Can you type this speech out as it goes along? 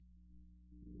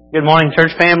Good morning,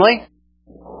 church family.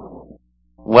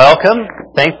 Welcome.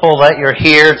 Thankful that you're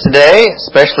here today,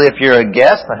 especially if you're a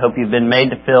guest. I hope you've been made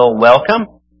to feel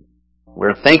welcome.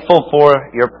 We're thankful for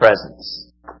your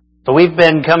presence. So we've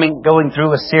been going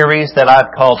through a series that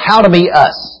I've called How to Be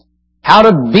Us. How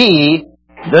to be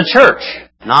the church.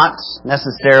 Not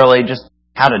necessarily just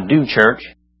how to do church,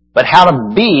 but how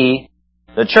to be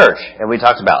the church. And we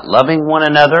talked about loving one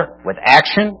another with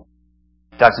action.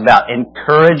 Talks about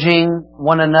encouraging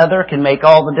one another can make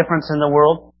all the difference in the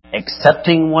world,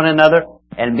 accepting one another,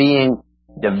 and being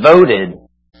devoted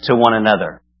to one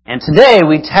another. And today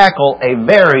we tackle a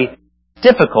very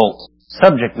difficult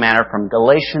subject matter from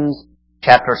Galatians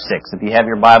chapter 6. If you have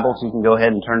your Bibles, you can go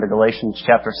ahead and turn to Galatians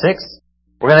chapter 6.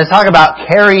 We're going to talk about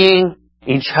carrying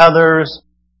each other's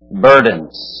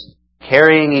burdens.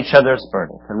 Carrying each other's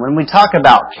burdens. And when we talk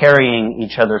about carrying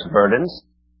each other's burdens,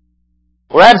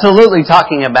 we're absolutely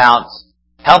talking about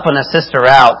helping a sister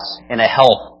out in a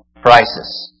health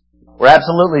crisis. We're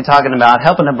absolutely talking about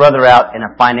helping a brother out in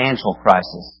a financial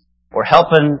crisis. Or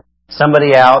helping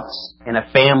somebody out in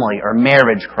a family or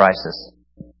marriage crisis.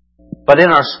 But in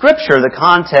our scripture, the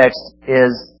context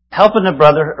is helping a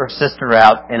brother or sister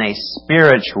out in a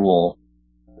spiritual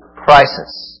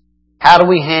crisis. How do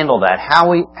we handle that?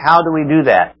 How do we do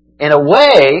that? In a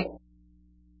way,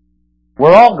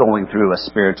 we're all going through a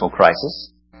spiritual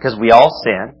crisis because we all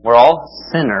sin. We're all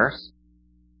sinners.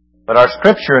 But our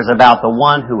scripture is about the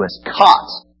one who is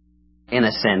caught in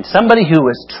a sin. Somebody who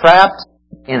is trapped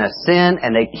in a sin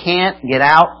and they can't get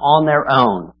out on their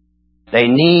own. They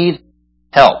need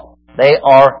help. They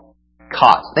are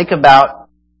caught. Think about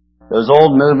those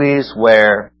old movies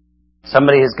where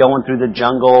somebody is going through the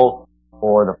jungle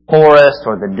or the forest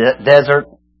or the desert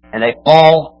and they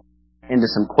fall into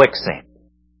some quicksand.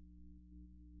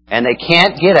 And they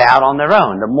can't get out on their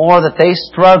own. The more that they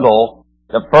struggle,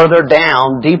 the further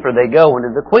down, deeper they go into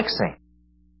the quicksand.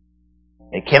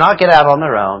 They cannot get out on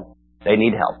their own. They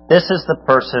need help. This is the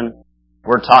person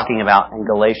we're talking about in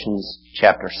Galatians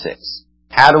chapter 6.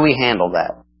 How do we handle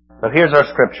that? So here's our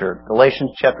scripture.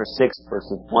 Galatians chapter 6,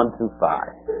 verses 1 through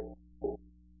 5.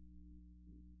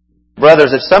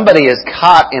 Brothers, if somebody is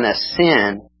caught in a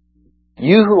sin,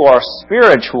 you who are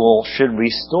spiritual should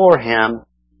restore him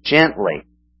gently.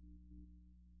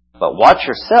 But watch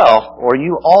yourself, or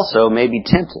you also may be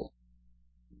tempted.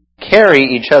 Carry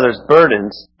each other's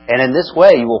burdens, and in this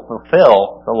way you will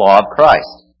fulfill the law of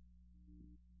Christ.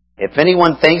 If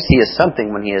anyone thinks he is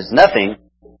something when he is nothing,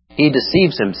 he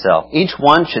deceives himself. Each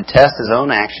one should test his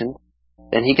own action,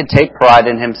 then he can take pride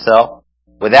in himself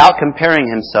without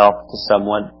comparing himself to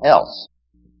someone else.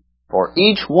 For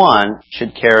each one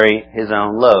should carry his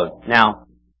own load. Now,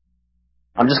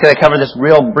 I'm just going to cover this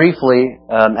real briefly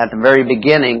at the very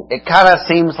beginning. It kind of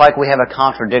seems like we have a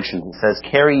contradiction. It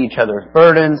says, carry each other's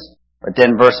burdens, but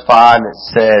then verse 5 it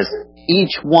says,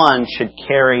 each one should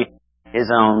carry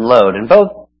his own load. And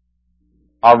both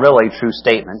are really true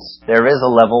statements. There is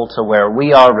a level to where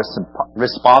we are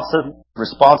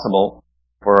responsible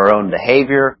for our own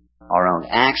behavior, our own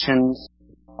actions,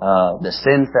 the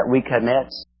sins that we commit.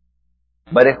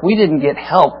 But if we didn't get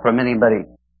help from anybody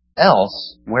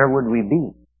else, where would we be?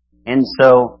 And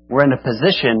so we're in a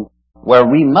position where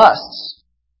we must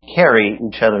carry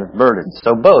each other's burdens.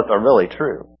 So both are really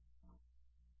true.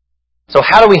 So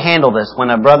how do we handle this when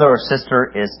a brother or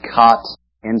sister is caught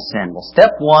in sin? Well,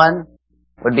 step one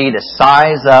would be to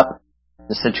size up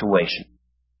the situation.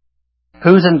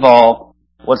 Who's involved?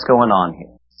 What's going on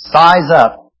here? Size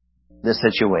up the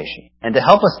situation. And to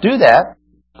help us do that,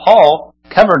 Paul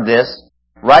covered this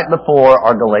right before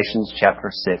our Galatians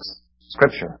chapter 6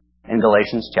 scripture in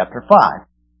Galatians chapter 5,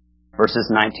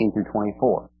 verses 19 through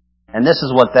 24. And this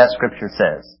is what that scripture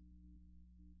says.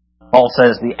 Paul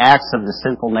says, the acts of the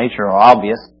sinful nature are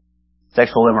obvious: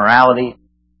 sexual immorality,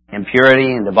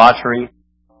 impurity and debauchery,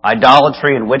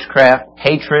 idolatry and witchcraft,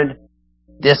 hatred,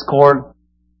 discord,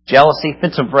 jealousy,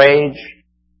 fits of rage,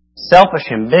 selfish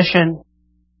ambition,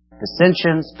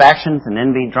 dissensions, factions and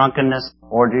envy, drunkenness,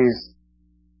 orgies,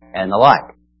 and the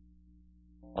like.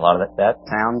 A lot of that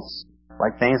sounds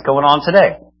like things going on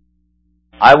today.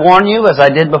 I warn you, as I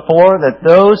did before, that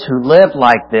those who live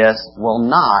like this will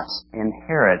not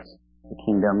inherit the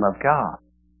kingdom of God.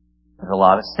 There's a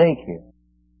lot at stake here.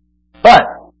 But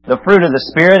the fruit of the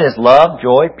Spirit is love,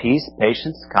 joy, peace,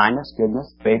 patience, kindness,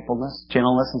 goodness, faithfulness,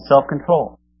 gentleness, and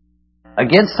self-control.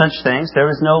 Against such things there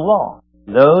is no law.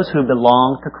 Those who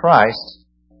belong to Christ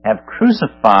have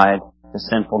crucified the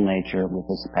sinful nature with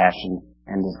its passion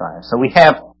and desire. So we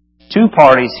have two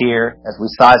parties here as we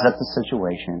size up the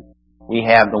situation. We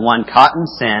have the one caught in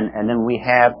sin, and then we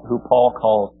have who Paul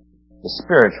calls the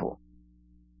spiritual.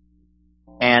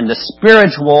 And And the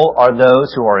spiritual are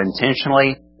those who are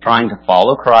intentionally trying to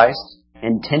follow Christ,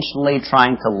 intentionally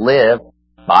trying to live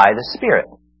by the Spirit.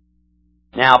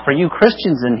 Now, for you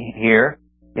Christians in here,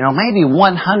 maybe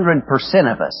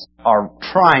 100% of us are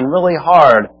trying really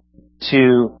hard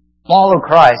to follow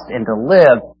Christ and to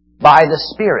live by the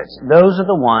Spirit. Those are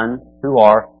the ones who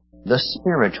are the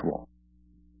spiritual.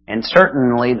 And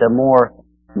certainly the more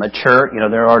mature,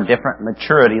 there are different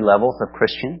maturity levels of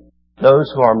Christian.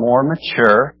 Those who are more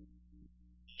mature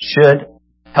should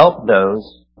help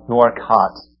those who are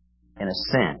caught in a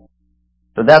sin.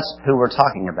 So that's who we're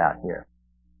talking about here.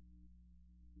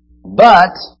 But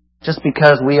just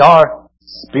because we are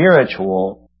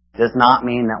spiritual does not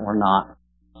mean that we're not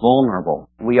vulnerable.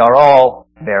 We are all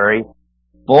very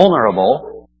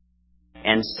vulnerable,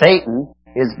 and Satan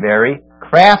is very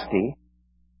crafty.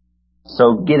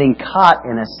 So getting caught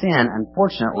in a sin,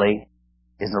 unfortunately,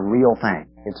 is a real thing.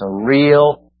 It's a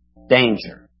real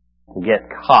danger to get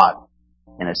caught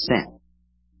in a sin.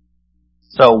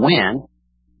 So when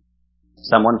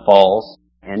someone falls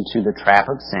into the trap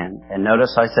of sin, and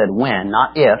notice I said when,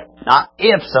 not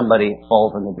if somebody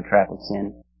falls into the trap of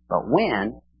sin, but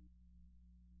when,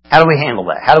 how do we handle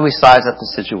that? How do we size up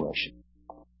the situation?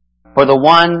 For the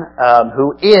one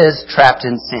who is trapped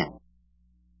in sin,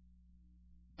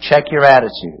 check your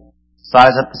attitude.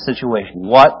 Size up the situation.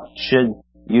 What should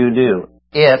you do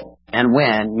if and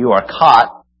when you are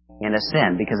caught in a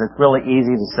sin? Because it's really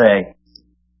easy to say,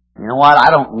 you know what, I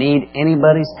don't need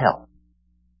anybody's help.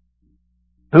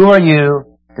 Who are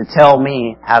you to tell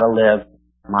me how to live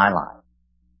my life?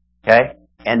 Okay?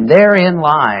 And therein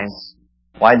lies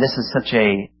why this is such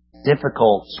a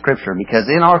difficult scripture. Because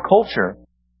in our culture,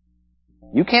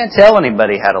 you can't tell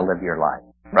anybody how to live your life.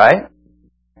 Right?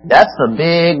 That's the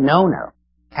big no-no.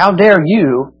 How dare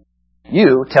you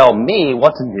tell me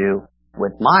what to do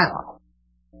with my life?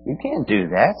 You can't do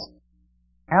that.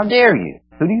 How dare you?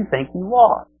 Who do you think you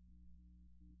are?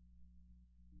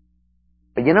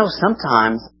 But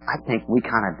sometimes I think we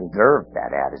kind of deserve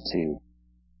that attitude.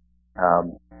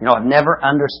 I've never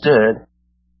understood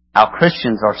how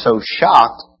Christians are so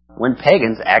shocked when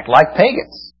pagans act like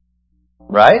pagans.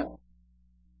 Right?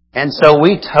 And so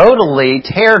we totally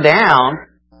tear down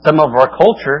some of our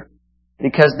culture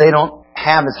because they don't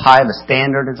have as high of a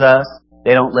standard as us.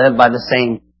 They don't live by the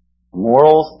same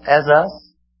morals as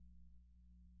us.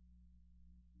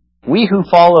 We who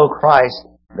follow Christ,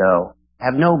 though,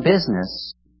 have no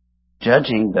business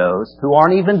judging those who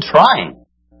aren't even trying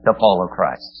to follow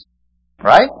Christ.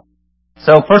 Right?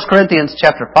 So 1 Corinthians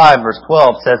chapter 5 verse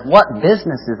 12 says, what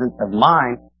business is it of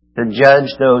mine to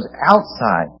judge those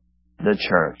outside the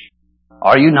church?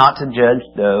 Are you not to judge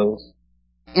those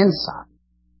inside?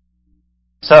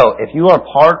 So if you are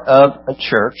part of a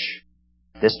church,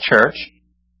 this church,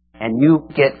 and you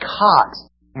get caught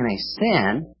in a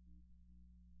sin,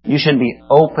 you should be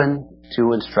open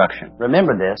to instruction.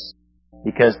 Remember this,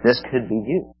 because this could be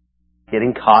you,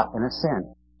 getting caught in a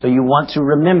sin. So you want to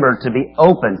remember to be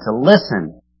open, to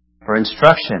listen for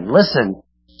instruction. Listen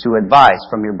to advice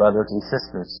from your brothers and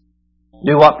sisters.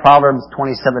 Do what Proverbs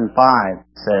 27:5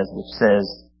 says, which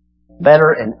says,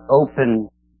 better an open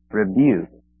rebuke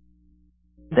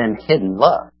than hidden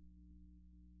love.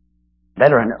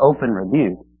 Better an open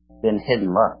rebuke than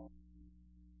hidden love.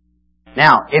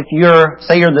 Now, if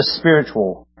say you're the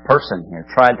spiritual person here,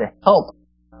 trying to help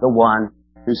the one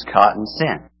who's caught in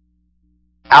sin,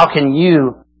 how can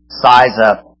you size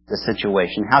up the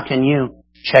situation? How can you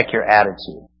check your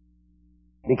attitude?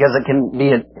 Because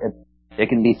it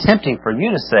can be tempting for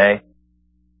you to say,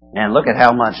 man, look at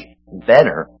how much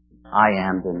better I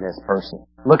am than this person.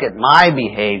 Look at my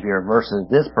behavior versus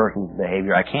this person's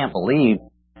behavior. I can't believe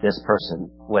this person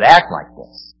would act like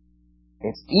this.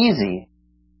 It's easy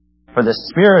for the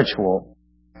spiritual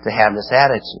to have this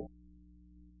attitude.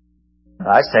 But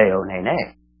I say, oh, nay,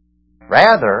 nay.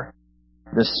 Rather,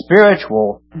 the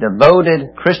spiritual,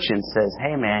 devoted Christian says,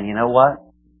 hey man, you know what?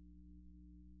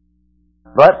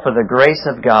 But for the grace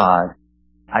of God,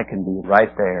 I can be right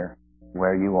there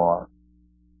where you are.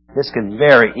 This could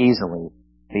very easily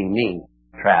be me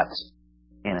trapped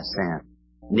in a sin,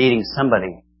 needing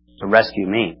somebody to rescue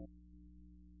me.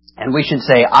 And we should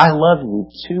say, I love you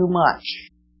too much.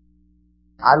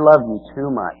 I love you too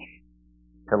much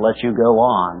to let you go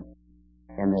on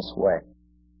in this way.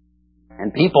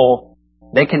 And people,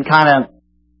 they can kind of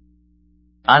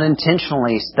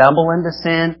unintentionally stumble into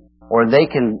sin, or they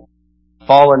can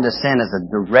fall into sin as a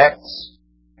direct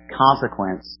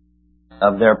consequence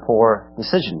of their poor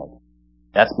decision making.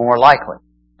 That's more likely.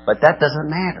 But that doesn't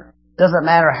matter. It doesn't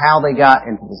matter how they got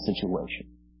into the situation.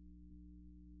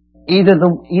 Either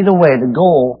way, the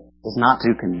goal is not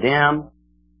to condemn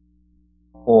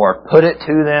or put it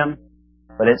to them,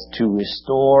 but it's to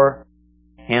restore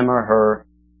him or her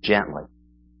gently,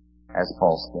 as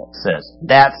Paul says.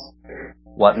 That's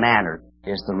what matters,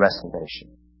 is the restoration.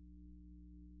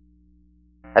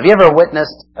 Have you ever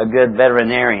witnessed a good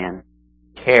veterinarian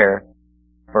care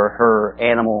for her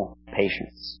animal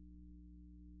patients?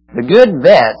 The good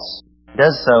vet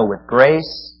does so with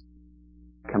grace,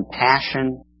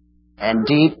 compassion, and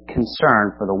deep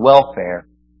concern for the welfare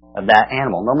of that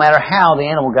animal, no matter how the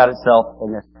animal got itself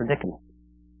in this predicament.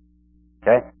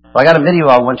 Okay? So I got a video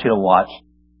I want you to watch.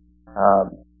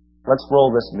 Let's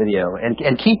roll this video. And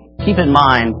keep in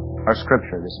mind our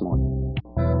scripture this morning.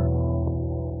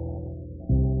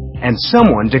 And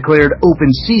someone declared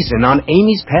open season on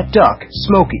Amy's pet duck,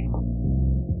 Smokey.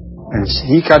 And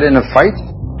he got in a fight?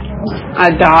 A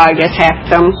dog attacked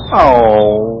him.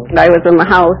 Oh. I was in the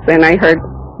house and I heard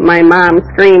my mom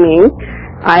screaming.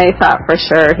 I thought for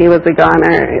sure he was a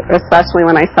goner, especially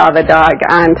when I saw the dog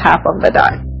on top of the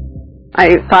duck.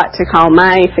 I thought to call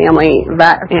my family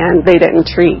vet, and they didn't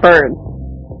treat birds.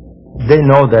 They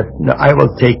know that I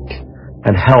will take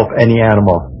and help any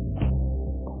animal.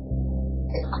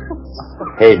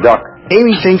 Hey, Doc.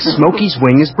 Amy thinks Smokey's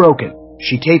wing is broken.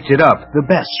 She taped it up the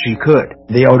best she could.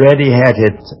 They already had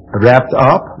it wrapped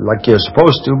up like you're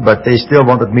supposed to, but they still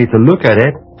wanted me to look at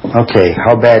it. Okay,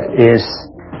 how bad is...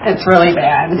 It's really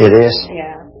bad. It is?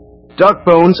 Yeah. Duck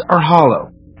bones are hollow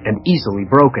and easily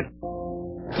broken.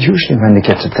 Usually when it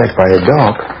gets attacked by a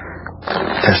dog,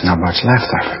 there's not much left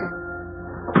of it.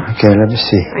 Okay, let me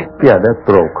see. Yeah, that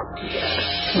broke.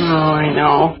 Oh, I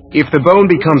know. If the bone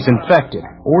becomes infected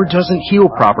or doesn't heal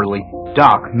properly,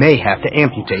 Doc may have to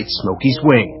amputate Smokey's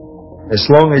wing. As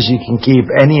long as you can keep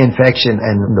any infection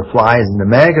and the flies and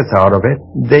the maggots out of it,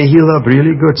 they heal up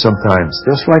really good sometimes.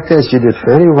 Just like this, you did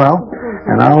very well.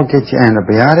 And I will get you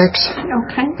antibiotics.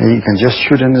 Okay. And you can just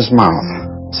shoot in his mouth.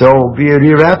 So we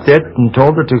rewrapped it and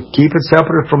told her to keep it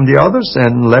separate from the others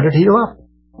and let it heal up.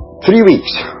 3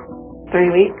 weeks.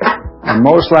 3 weeks. And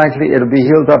most likely it'll be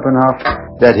healed up enough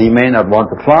that he may not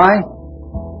want to fly,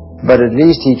 but at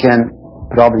least he can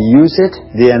probably use it.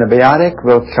 The antibiotic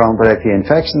will counteract the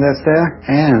infection that's there,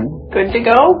 and... Good to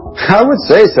go? I would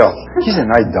say so. He's a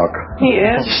nice duck. He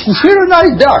is. You're a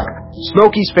nice duck.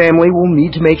 Smokey's family will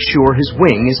need to make sure his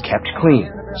wing is kept clean,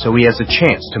 so he has a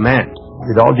chance to mend.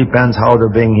 It all depends how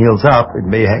the wing heals up. It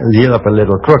may heal up a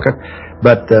little crooked,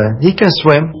 but he can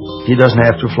swim. He doesn't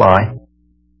have to fly.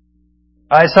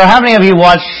 All right, so how many of you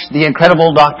watched The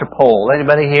Incredible Dr. Pol?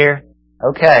 Anybody here?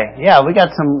 Okay, yeah, we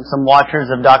got some watchers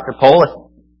of Dr.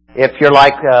 Pol. If you're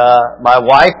like my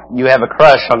wife, you have a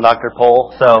crush on Dr.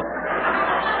 Pol, so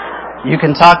you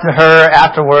can talk to her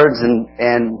afterwards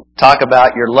and talk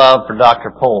about your love for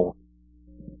Dr. Pol.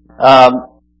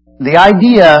 The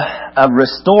idea of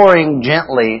restoring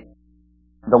gently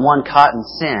the one caught in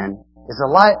sin is a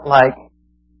lot like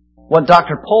what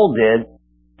Dr. Pol did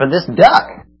for this duck.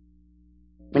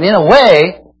 I mean, in a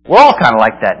way, we're all kind of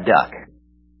like that duck,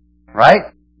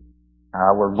 right?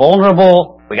 We're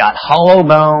vulnerable. We got hollow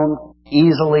bone,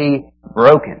 easily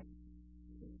broken.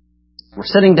 We're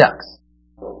sitting ducks.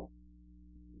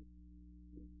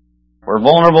 We're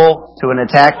vulnerable to an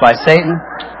attack by Satan.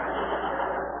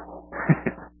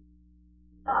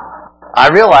 I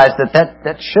realized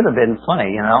that should have been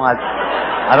funny, you know.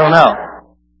 I don't know.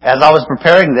 As I was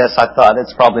preparing this, I thought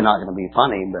it's probably not going to be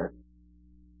funny, but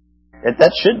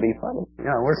that should be funny. You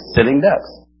know, we're sitting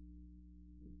ducks.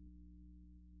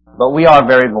 But we are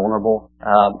very vulnerable.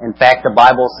 In fact, the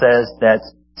Bible says that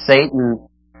Satan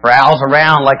prowls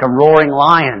around like a roaring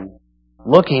lion,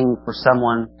 looking for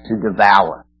someone to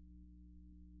devour.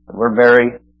 We're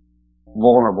very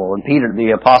vulnerable. And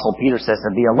the Apostle Peter says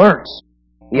to be alert,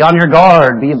 be on your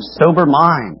guard, be of sober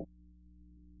mind.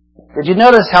 Did you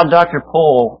notice how Dr.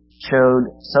 Pol showed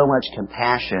so much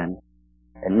compassion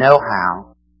and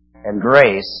know-how and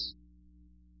grace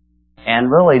and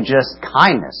really just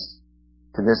kindness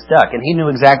to this duck? And he knew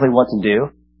exactly what to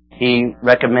do. He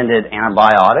recommended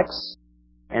antibiotics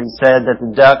and said that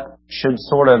the duck should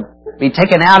sort of be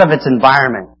taken out of its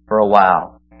environment for a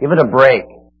while. Give it a break.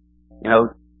 You know,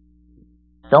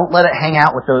 don't let it hang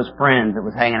out with those friends it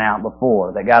was hanging out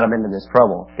before that got him into this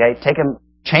trouble. Okay?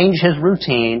 Change his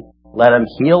routine, let him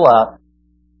heal up,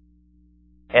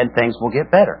 and things will get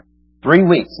better. 3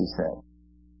 weeks, he said.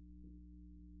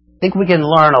 I think we can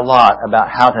learn a lot about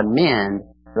how to mend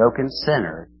broken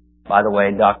sinners. By the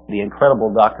way, the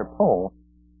incredible Dr. Pol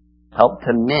helped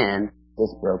to mend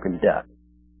this broken duck.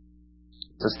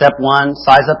 So step 1,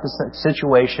 size up the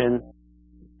situation.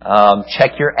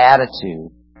 Check your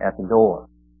attitude at the door.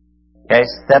 Okay,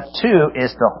 step 2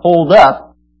 is to hold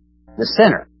up the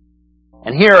sinner.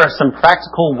 And here are some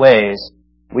practical ways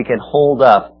we can hold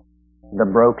up the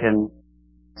broken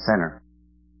sinner.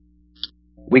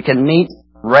 We can meet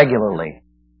regularly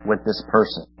with this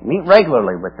person. Meet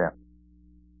regularly with them.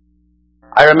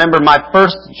 I remember my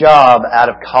first job out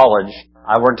of college.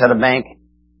 I worked at a bank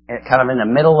kind of in the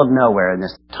middle of nowhere in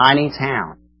this tiny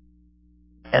town.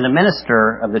 And the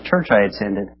minister of the church I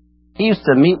attended, he used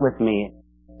to meet with me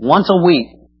once a week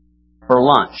for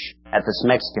lunch at this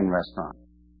Mexican restaurant.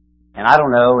 And I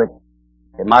don't know,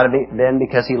 it might have been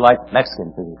because he liked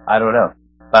Mexican food. I don't know.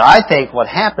 But I think what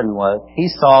happened was he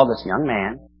saw this young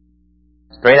man,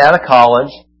 straight out of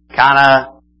college, kind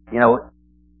of,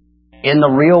 in the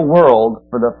real world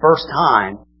for the first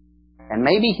time, and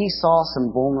maybe he saw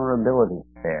some vulnerability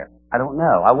there. I don't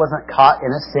know. I wasn't caught in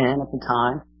a sin at the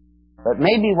time, but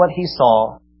maybe what he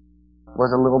saw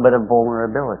was a little bit of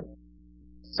vulnerability.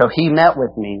 So he met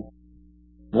with me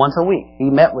once a week. He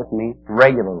met with me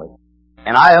regularly.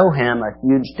 And I owe him a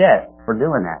huge debt for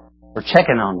doing that, for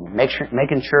checking on me,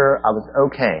 making sure I was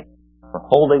okay, for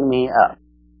holding me up.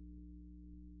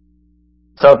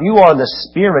 So if you are the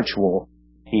spiritual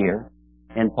here,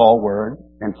 in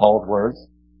Paul's words,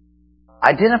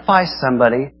 identify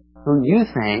somebody who you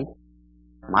think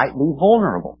might be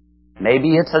vulnerable.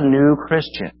 Maybe it's a new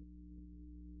Christian,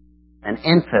 an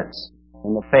infant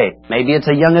in the faith. Maybe it's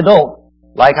a young adult,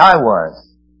 like I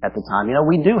was at the time.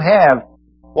 We do have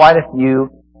quite a few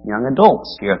young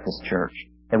adults here at this church.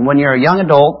 And when you're a young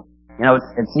adult,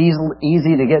 it's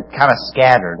easy to get kind of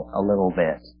scattered a little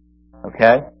bit.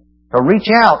 Okay? So reach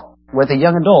out with a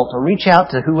young adult, or reach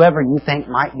out to whoever you think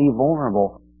might be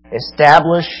vulnerable.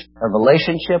 Establish a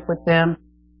relationship with them.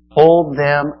 Hold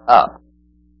them up.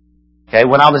 Okay,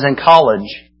 when I was in college,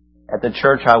 at the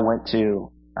church I went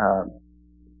to,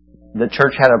 the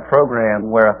church had a program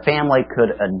where a family could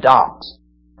adopt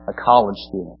a college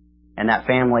student. And that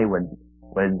family would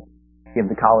give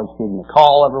the college student a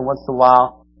call every once in a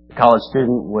while. The college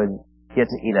student would get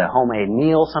to eat a homemade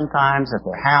meal sometimes at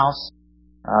their house.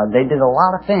 They did a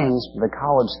lot of things for the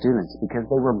college students because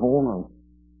they were vulnerable.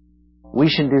 We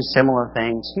should do similar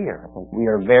things here. I think we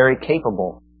are very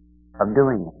capable of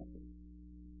doing it.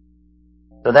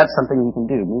 So that's something you can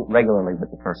do. Meet regularly with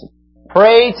the person.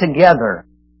 Pray together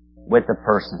with the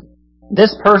person.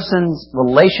 This person's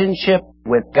relationship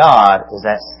with God is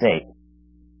at stake.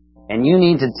 And you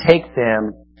need to take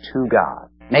them to God.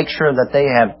 Make sure that they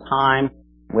have time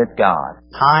with God.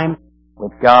 Time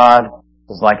with God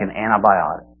is like an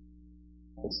antibiotic.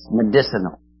 It's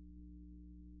medicinal.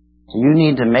 So you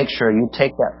need to make sure you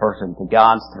take that person to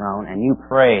God's throne and you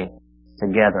pray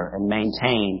together and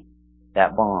maintain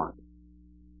that bond.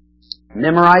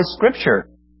 Memorize Scripture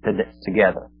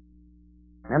together.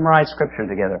 Memorize Scripture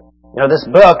together. This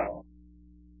book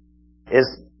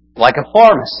is like a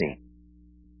pharmacy.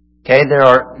 Okay, there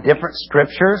are different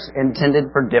scriptures intended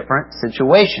for different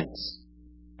situations.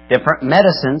 Different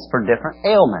medicines for different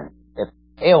ailments,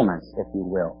 if you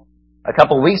will. A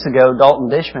couple of weeks ago, Dalton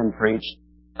Dishman preached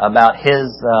about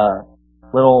his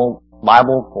little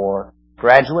Bible for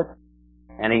graduates.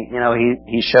 And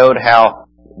he showed how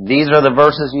these are the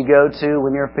verses you go to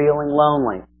when you're feeling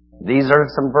lonely. These are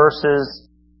some verses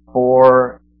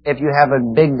for if you have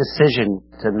a big decision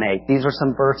to make. These are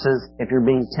some verses if you're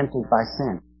being tempted by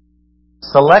sin.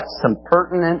 Select some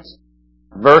pertinent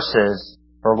verses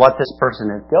for what this person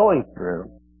is going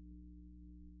through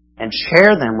and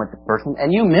share them with the person,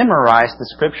 and you memorize the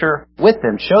Scripture with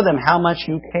them. Show them how much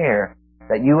you care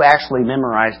that you actually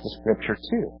memorize the Scripture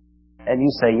too. And you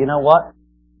say, you know what?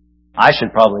 I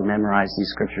should probably memorize these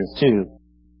Scriptures too,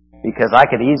 because I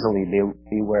could easily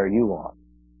be where you are.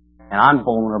 And I'm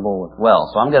vulnerable as well.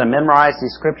 So I'm going to memorize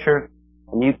these Scriptures,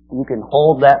 and you can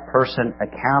hold that person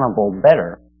accountable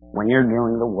better when you're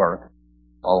doing the work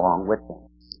along with them.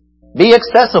 Be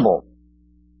accessible.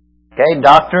 Okay,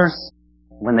 doctors,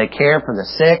 when they care for the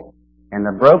sick and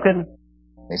the broken,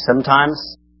 they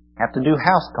sometimes have to do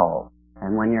house calls.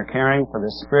 And when you're caring for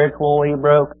the spiritually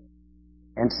broke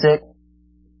and sick,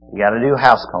 you got to do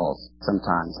house calls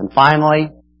sometimes. And finally,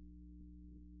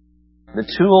 the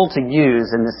tool to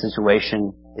use in this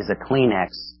situation is a Kleenex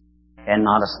and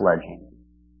not a sledgehammer.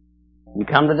 You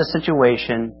come to the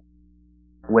situation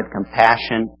with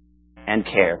compassion and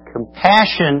care.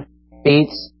 Compassion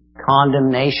beats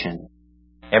condemnation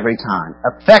every time.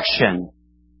 Affection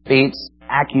beats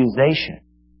accusation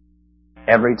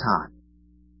every time.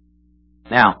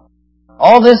 Now,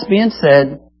 all this being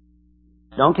said,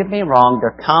 don't get me wrong,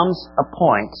 there comes a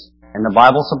point, and the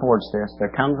Bible supports this,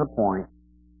 there comes a point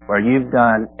where you've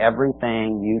done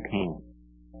everything you can.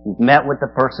 You've met with the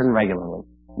person regularly.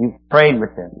 You've prayed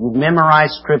with them. You've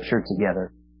memorized Scripture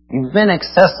together. You've been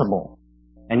accessible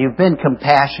and you've been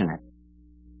compassionate.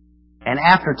 And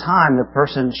after time, the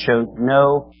person shows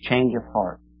no change of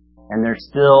heart, and they're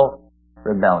still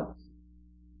rebellious.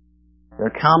 There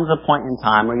comes a point in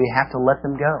time where you have to let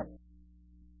them go.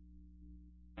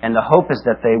 And the hope is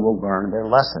that they will learn their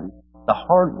lesson the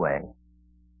hard way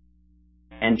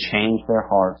and change their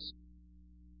hearts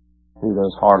through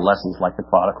those hard lessons like the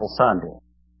prodigal son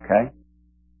did. Okay?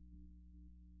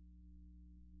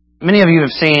 Many of you have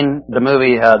seen the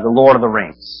movie The Lord of the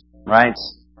Rings, right?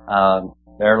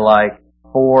 They're like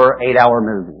 4 8-hour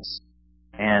movies.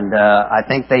 And I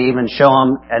think they even show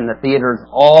them in the theaters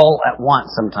all at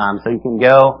once sometimes. So you can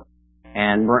go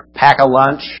and pack a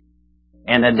lunch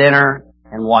and a dinner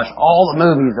and watch all the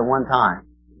movies at one time.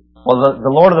 Well,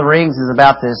 the Lord of the Rings is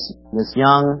about this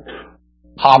young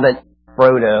hobbit,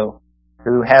 Frodo,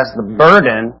 who has the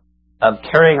burden of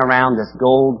carrying around this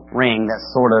gold ring that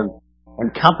sort of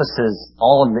encompasses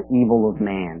all of the evil of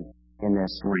man in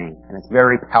this ring. And it's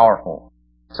very powerful.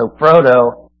 So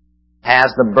Frodo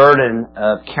has the burden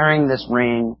of carrying this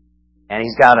ring, and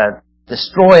he's got to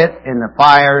destroy it in the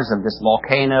fires of this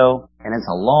volcano, and it's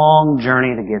a long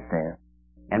journey to get there.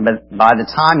 And by the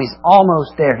time he's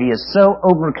almost there, he is so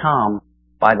overcome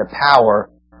by the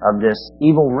power of this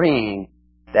evil ring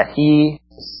that he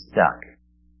is stuck.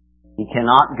 He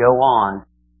cannot go on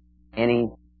any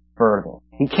further.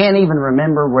 He can't even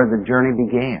remember where the journey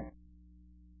began.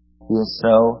 He is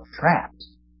so trapped.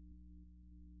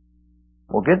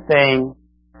 Well, good thing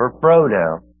for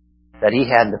Frodo that he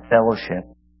had the fellowship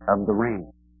of the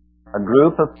ring. A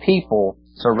group of people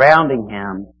surrounding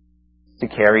him to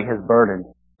carry his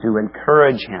burden, to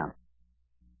encourage him,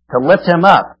 to lift him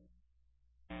up,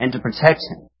 and to protect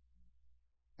him.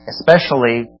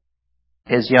 Especially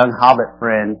his young hobbit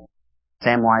friend,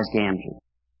 Samwise Gamgee.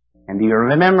 And do you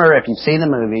remember, if you've seen the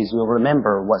movies, you'll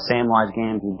remember what Samwise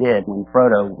Gamgee did when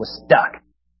Frodo was stuck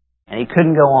and he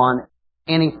couldn't go on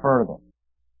any further.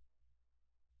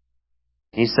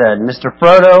 He said, "Mr.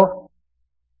 Frodo,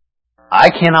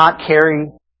 I cannot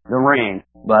carry the ring,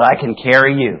 but I can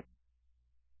carry you."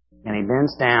 And he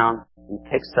bends down and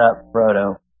picks up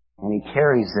Frodo and he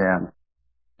carries them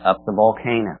up the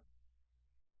volcano.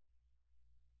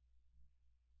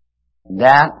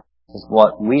 That is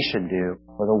what we should do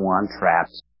for the one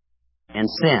trapped in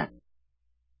sin.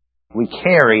 We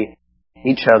carry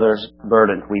each other's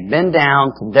burdens. We bend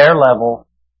down to their level,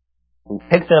 we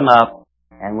pick them up,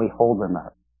 and we hold them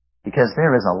up. Because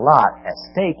there is a lot at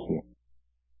stake here.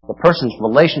 The person's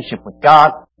relationship with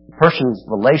God, the person's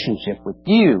relationship with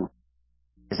you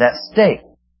is at stake.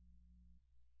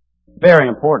 Very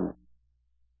important.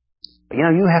 But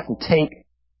you have to take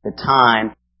the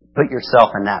time to put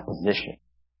yourself in that position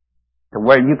to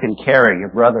where you can carry your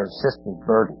brother or sister's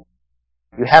burden.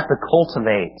 You have to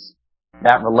cultivate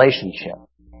that relationship.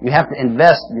 You have to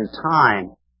invest your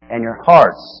time and your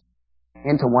hearts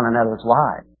into one another's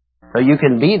lives so you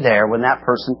can be there when that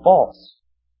person falls.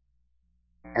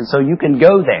 And so you can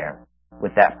go there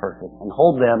with that person and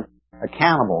hold them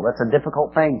accountable. That's a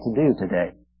difficult thing to do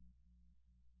today.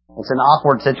 It's an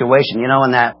awkward situation.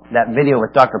 In that video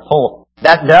with Dr. Pohl,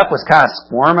 that duck was kind of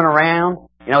squirming around.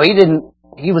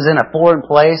 He was in a foreign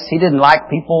place. He didn't like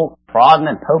people prodding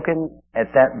and poking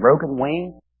at that broken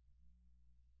wing.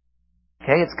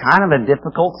 Okay, it's kind of a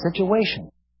difficult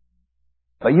situation.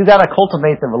 But you gotta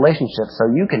cultivate the relationship so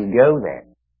you can go there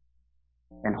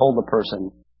and hold the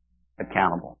person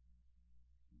accountable.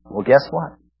 Well, guess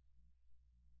what?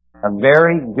 A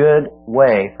very good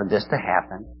way for this to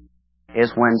happen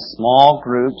is when small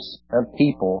groups of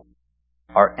people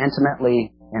are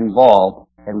intimately involved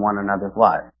in one another's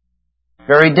lives.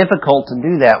 Very difficult to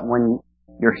do that when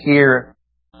you're here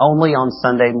only on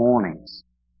Sunday mornings.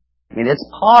 It's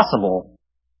possible,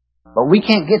 but we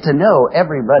can't get to know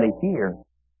everybody here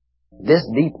this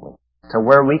deeply to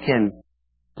where we can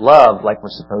love like we're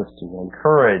supposed to,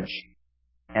 encourage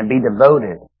and be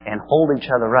devoted and hold each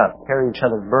other up, carry each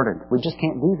other's burdens. We just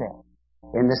can't do that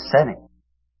in this setting.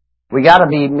 We gotta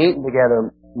be meeting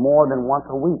together more than once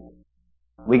a week.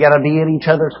 We gotta be in each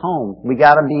other's homes. We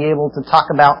gotta be able to talk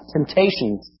about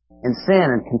temptations and sin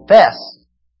and confess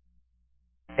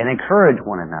and encourage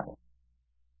one another.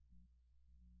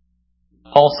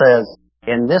 Paul says,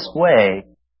 in this way,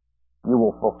 you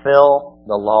will fulfill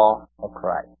the law of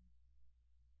Christ.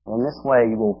 In this way,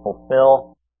 you will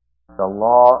fulfill the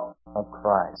law of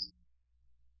Christ.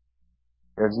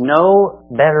 There's no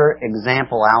better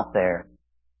example out there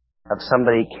of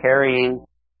somebody carrying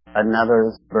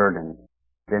another's burden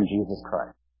than Jesus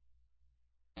Christ.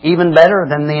 Even better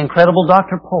than the incredible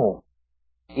Dr. Pohl.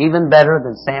 Even better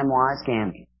than Samwise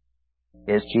Gamgee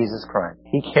is Jesus Christ.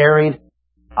 He carried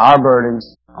our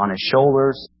burdens on His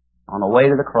shoulders on the way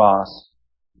to the cross,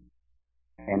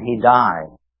 and He died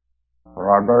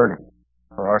for our burden,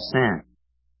 for our sin.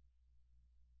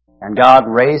 And God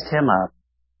raised Him up,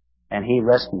 and He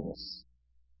rescued us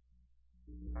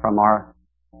from our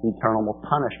eternal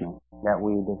punishment that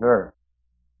we deserve.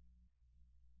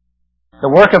 The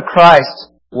work of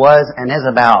Christ was and is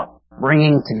about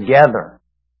bringing together,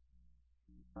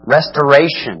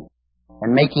 restoration,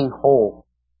 and making whole.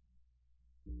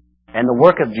 And the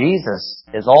work of Jesus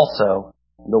is also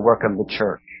the work of the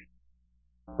church.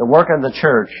 The work of the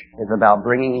church is about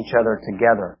bringing each other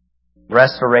together,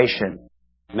 restoration,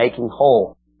 making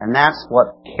whole. And that's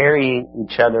what carrying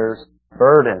each other's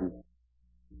burden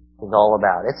is all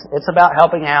about. It's about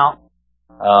helping out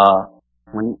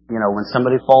when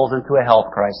somebody falls into a health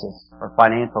crisis or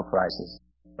financial crisis.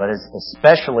 But it's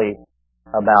especially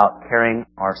about carrying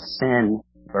our sin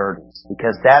burdens,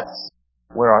 because that's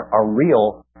where our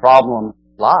real problem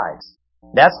lies.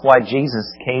 That's why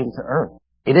Jesus came to earth.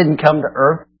 He didn't come to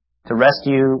earth to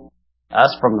rescue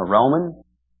us from the Romans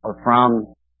or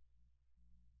from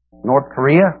North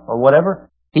Korea or whatever.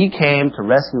 He came to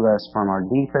rescue us from our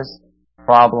deepest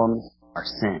problems, our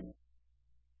sin.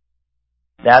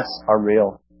 That's our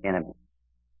real enemy.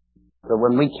 So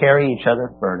when we carry each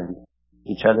other's burdens,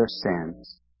 each other's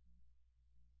sins,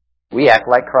 we act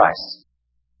like Christ.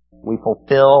 We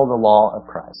fulfill the law of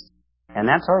Christ. And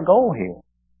that's our goal here,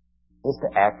 is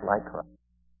to act like Christ.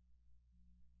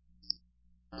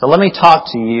 So let me talk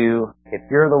to you if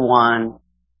you're the one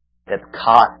that's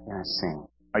caught in a sin.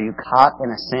 Are you caught in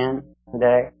a sin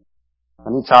today?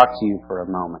 Let me talk to you for a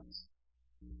moment.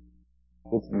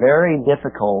 It's very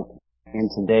difficult in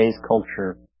today's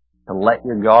culture to let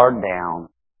your guard down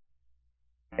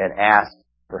and ask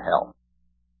for help.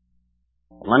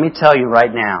 Let me tell you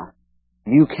right now,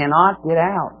 you cannot get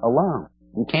out alone.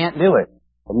 You can't do it.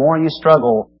 The more you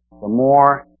struggle, the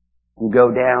more you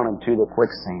go down into the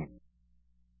quicksand.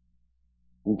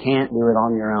 You can't do it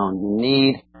on your own. You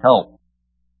need help.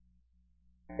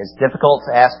 It's difficult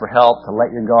to ask for help, to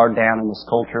let your guard down in this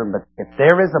culture, but if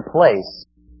there is a place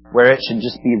where it should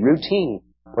just be routine,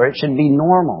 where it should be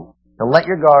normal, to let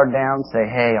your guard down, say,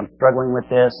 hey, I'm struggling with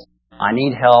this, I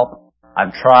need help,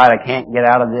 I've tried, I can't get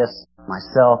out of this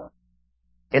myself,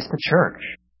 it's the church.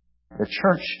 The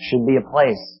church should be a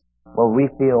place where we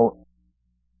feel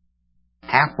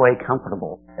halfway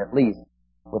comfortable, at least,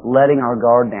 with letting our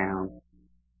guard down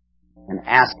and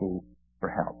asking for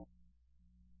help.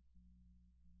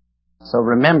 So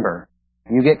remember,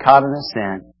 if you get caught in a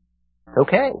sin, it's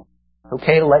okay. It's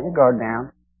okay to let your guard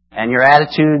down. And your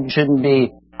attitude shouldn't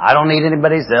be, I don't need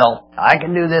anybody's help. I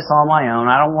can do this on my own.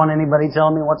 I don't want anybody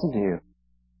telling me what to do.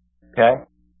 Okay?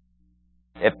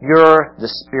 If you're the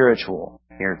spiritual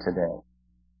here today,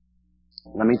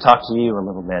 let me talk to you a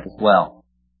little bit as well.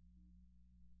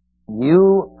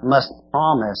 You must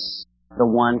promise the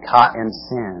one caught in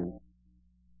sin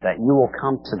that you will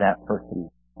come to that person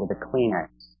with a Kleenex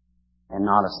and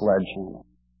not a sledgehammer.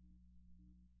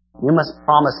 You must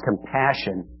promise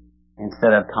compassion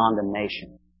instead of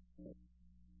condemnation,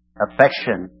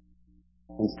 affection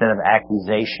instead of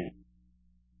accusation.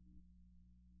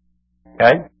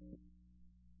 Okay?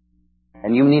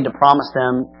 And you need to promise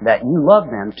them that you love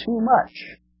them too much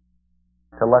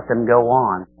to let them go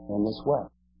on in this way.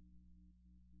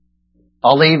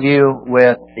 I'll leave you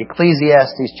with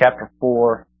Ecclesiastes chapter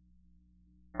 4,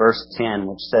 verse 10,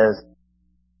 which says,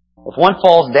 if one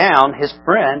falls down, his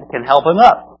friend can help him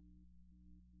up.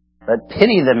 But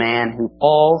pity the man who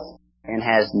falls and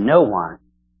has no one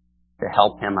to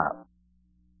help him up.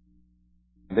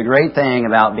 The great thing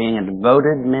about being a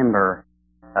devoted member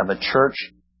of a church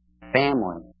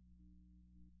family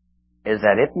is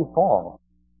that if you fall,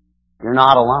 you're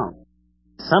not alone.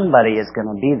 Somebody is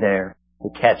going to be there to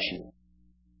catch you.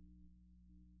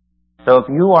 So if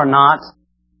you are not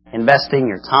investing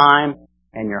your time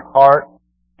and your heart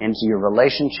into your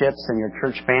relationships and your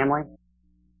church family,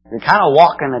 you're kind of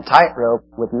walking a tightrope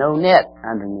with no net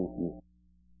underneath you.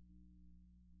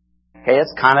 Okay,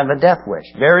 it's kind of a death wish.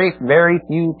 Very, very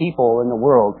few people in the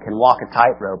world can walk a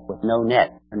tightrope with no net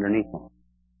underneath them.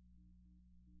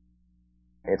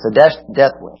 It's a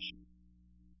death wish.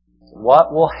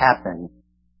 What will happen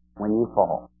when you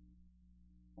fall?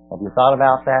 Have you thought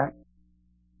about that?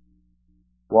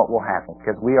 What will happen?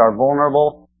 Because we are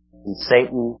vulnerable and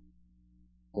Satan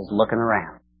is looking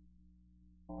around,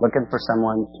 looking for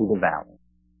someone to devour.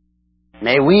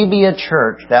 May we be a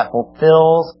church that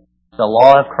fulfills the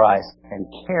law of Christ and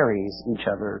carries each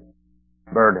other's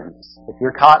burdens. If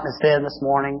you're caught in a sin this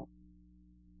morning,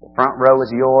 the front row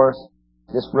is yours.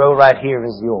 This row right here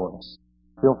is yours.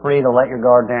 Feel free to let your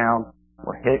guard down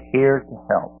We're here to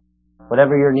help.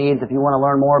 Whatever your needs, if you want to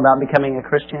learn more about becoming a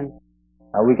Christian,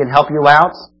 we can help you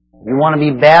out. If you want to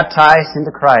be baptized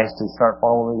into Christ and start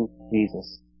following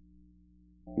Jesus,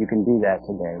 you can do that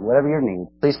today. Whatever your needs,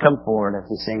 please come forward as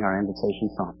we sing our invitation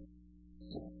song.